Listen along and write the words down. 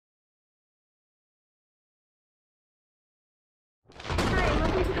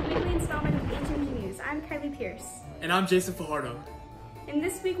I'm Kylie Pierce. And I'm Jason Fajardo. And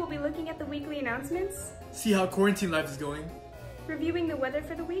this week we'll be looking at the weekly announcements, See how quarantine life is going, reviewing the weather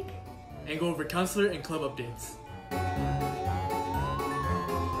for the week, and go over counselor and club updates.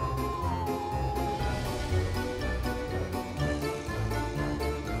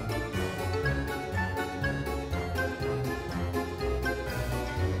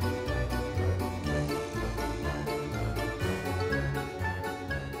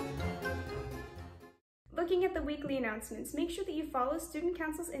 Looking at the weekly announcements, make sure that you follow Student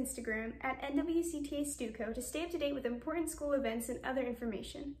Council's Instagram at NWCTA Stuco to stay up to date with important school events and other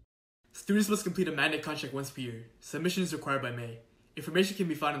information. Students must complete a magnet contract once per year. Submission is required by May. Information can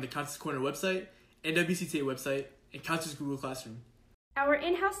be found on the Counselor's Corner website, NWCTA website, and Counselor's Google Classroom. Our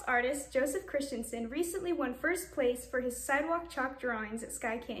in-house artist, Joseph Christensen, recently won first place for his sidewalk chalk drawings at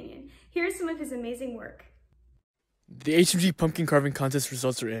Sky Canyon. Here's some of his amazing work. The HMG pumpkin carving contest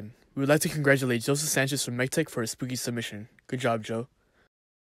results are in. We would like to congratulate Joseph Sanchez from MechTech for his spooky submission. Good job, Joe.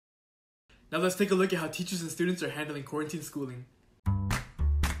 Now let's take a look at how teachers and students are handling quarantine schooling.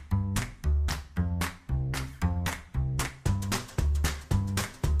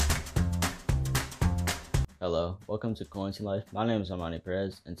 Hello, welcome to Quarantine Life. My name is Armani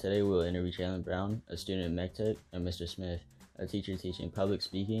Perez, and today we will interview Jalen Brown, a student at MechTech, and Mr. Smith, a teacher teaching public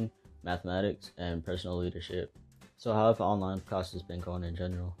speaking, mathematics, and personal leadership. So how have online classes been going in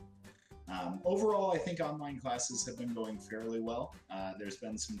general? Overall, I think online classes have been going fairly well. There's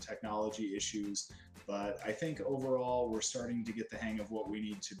been some technology issues, but I think overall we're starting to get the hang of what we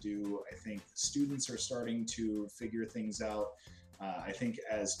need to do. I think students are starting to figure things out. I think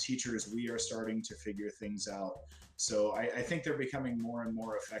as teachers, we are starting to figure things out. So I think they're becoming more and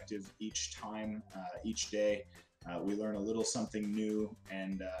more effective each time, each day. We learn a little something new,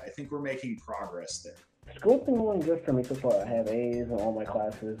 and I think we're making progress there. School's been going good for me so far. I have A's in all my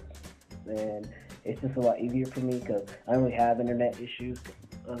classes, and it's just a lot easier for me because I only have internet issues.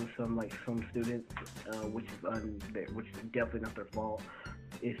 Some students, which is definitely not their fault,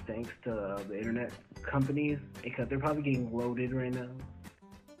 is thanks to the internet companies because they're probably getting loaded right now.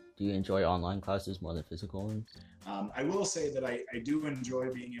 Do you enjoy online classes more than physical ones? I will say that I do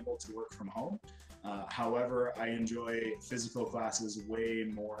enjoy being able to work from home. However, I enjoy physical classes way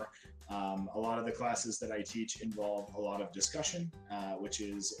more. A lot of the classes that I teach involve a lot of discussion, which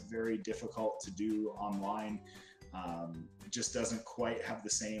is very difficult to do online. Just doesn't quite have the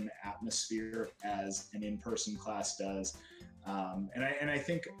same atmosphere as an in-person class does. And I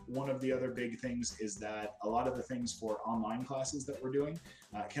think one of the other big things is that a lot of the things for online classes that we're doing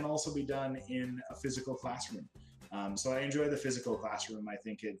can also be done in a physical classroom. So I enjoy the physical classroom. I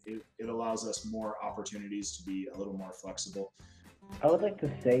think it allows us more opportunities to be a little more flexible. I would like to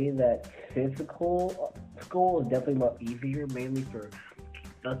say that physical school is definitely more easier, mainly for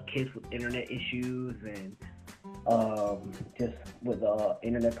us kids with internet issues and just with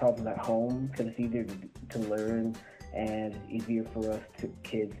internet problems at home, because it's easier to learn and it's easier for us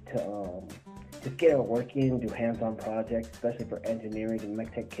kids to just get our work in, do hands-on projects, especially for engineering and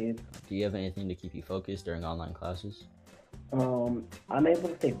MechTech kids. Do you have anything to keep you focused during online classes? I'm able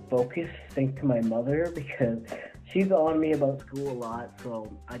to stay focused thanks to my mother because she's on me about school a lot, so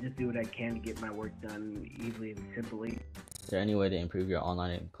I just do what I can to get my work done easily and simply. Is there any way to improve your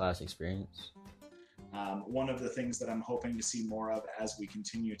online class experience? One of the things that I'm hoping to see more of as we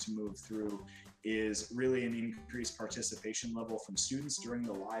continue to move through is really an increased participation level from students during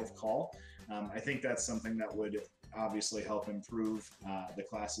the live call. I think that's something that would obviously help improve the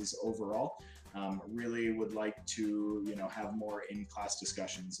classes overall. Really would like to, have more in-class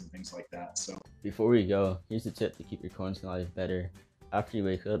discussions and things like that. So before we go, here's a tip to keep your quarantine life better. After you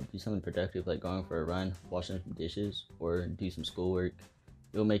wake up, do something productive like going for a run, washing some dishes, or do some schoolwork.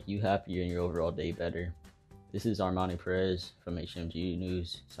 It'll make you happier and your overall day better. This is Armani Perez from HMG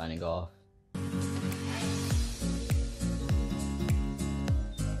News, signing off.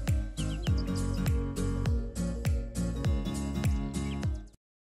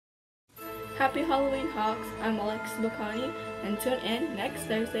 Happy Halloween, Hawks. I'm Alex Bacani, and tune in next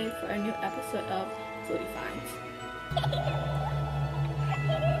Thursday for a new episode of Foodie Finds.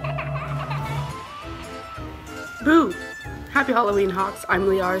 Boo! Happy Halloween, Hawks. I'm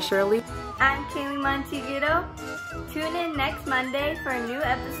Liara Shirley. I'm Kaylee Montigudo. Tune in next Monday for a new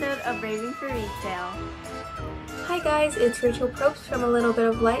episode of Raving for Retail. Hi guys, it's Rachel Probst from A Little Bit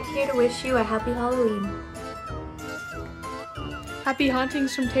of Light here to wish you a happy Halloween. Happy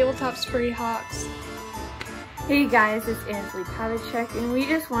hauntings from Tabletop Spree Hawks. Hey guys, it's Ansley Pavlicek, and we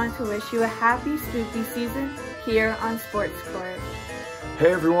just want to wish you a happy spooky season here on Sports Court.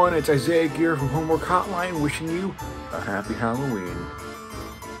 Hey everyone, it's Isaiah Gear from Homework Hotline wishing you a happy Halloween.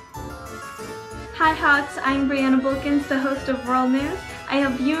 Hi Hawks, I'm Brianna Bulkins, the host of World News. I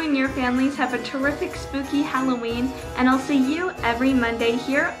hope you and your families have a terrific spooky Halloween, and I'll see you every Monday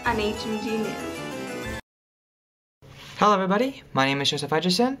here on HMG News. Hello everybody, my name is Joseph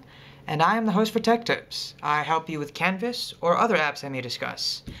Hutchison, and I am the host for Tech Tips. I help you with Canvas or other apps I may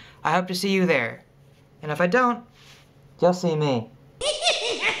discuss. I hope to see you there. And if I don't, you'll see me.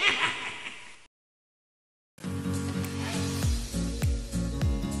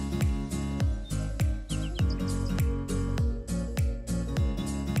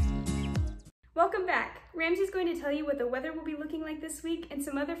 Welcome back. Ramsey's going to tell you what the weather will be looking like this week and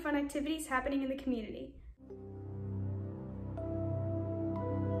some other fun activities happening in the community.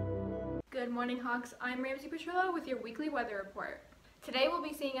 Good morning, Hawks. I'm Ramsey Petrillo with your weekly weather report. Today we'll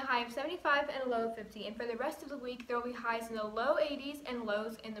be seeing a high of 75 and a low of 50, and for the rest of the week there will be highs in the low 80s and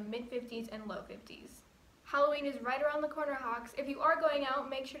lows in the mid 50s and low 50s. Halloween is right around the corner, Hawks. If you are going out,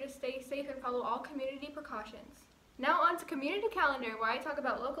 make sure to stay safe and follow all community precautions. Now on to Community Calendar, where I talk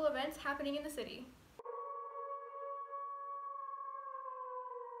about local events happening in the city.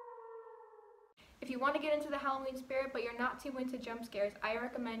 If you want to get into the Halloween spirit but you're not too into jump scares, I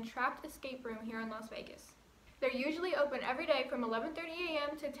recommend Trapped Escape Room here in Las Vegas. They're usually open every day from 11:30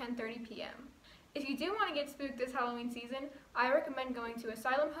 a.m. to 10:30 p.m. If you do want to get spooked this Halloween season, I recommend going to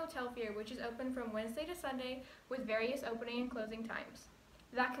Asylum Hotel Fear, which is open from Wednesday to Sunday with various opening and closing times.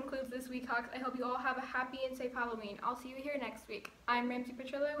 That concludes this week, Hawks. I hope you all have a happy and safe Halloween. I'll see you here next week. I'm Ramsey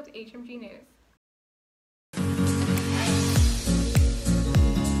Petrillo with HMG News.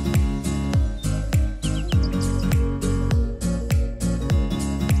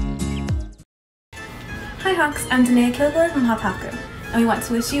 Hi Hawks, I'm Danae Kilgore from Hawk, and we want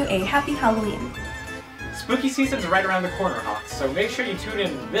to wish you a happy Halloween. Spooky season's right around the corner, Hawks, so make sure you tune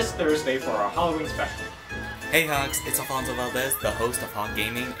in this Thursday for our Halloween special. Hey Hawks, it's Alfonso Valdez, the host of Hawk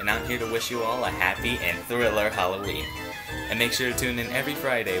Gaming, and I'm here to wish you all a happy and thriller Halloween. And make sure to tune in every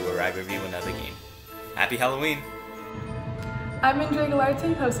Friday where I review another game. Happy Halloween! I'm Andrea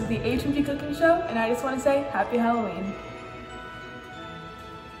Gallarton, host of the HMG Cooking Show, and I just want to say happy Halloween.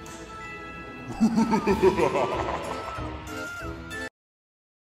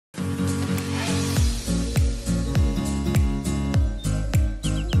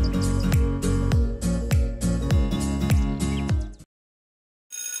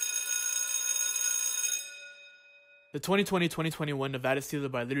 The 2020-2021 Nevada Stealer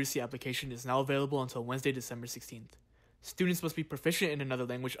by Literacy application is now available until Wednesday, December 16th. Students must be proficient in another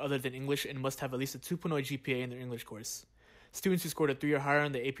language other than English and must have at least a 2.0 GPA in their English course. Students who scored a 3 or higher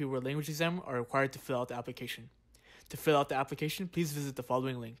on the AP World Language Exam are required to fill out the application. To fill out the application, please visit the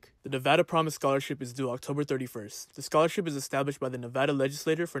following link. The Nevada Promise Scholarship is due October 31st. The scholarship is established by the Nevada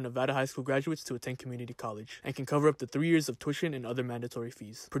legislature for Nevada high school graduates to attend community college and can cover up to 3 years of tuition and other mandatory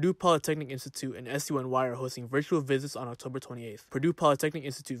fees. Purdue Polytechnic Institute and SUNY are hosting virtual visits on October 28th. Purdue Polytechnic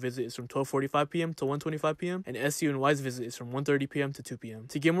Institute visit is from 12:45 p.m. to 1:25 p.m. and SUNY's visit is from 1:30 p.m. to 2 p.m.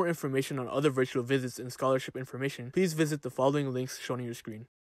 To get more information on other virtual visits and scholarship information, please visit the following links shown on your screen.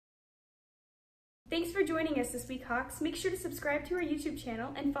 Thanks for joining us this week, Hawks. Make sure to subscribe to our YouTube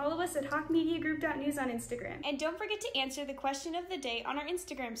channel and follow us at hawkmediagroup.news on Instagram. And don't forget to answer the question of the day on our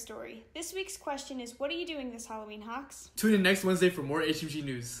Instagram story. This week's question is, what are you doing this Halloween, Hawks? Tune in next Wednesday for more HMG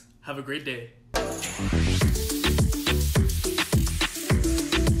news. Have a great day.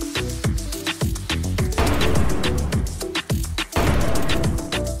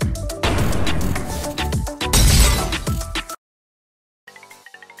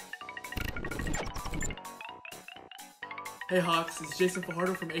 Hey Hawks, it's Jason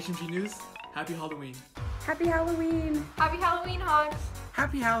Fajardo from HMG News. Happy Halloween. Happy Halloween. Happy Halloween, Hawks.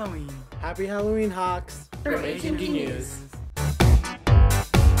 Happy Halloween. Happy Halloween, Hawks. From HMG News.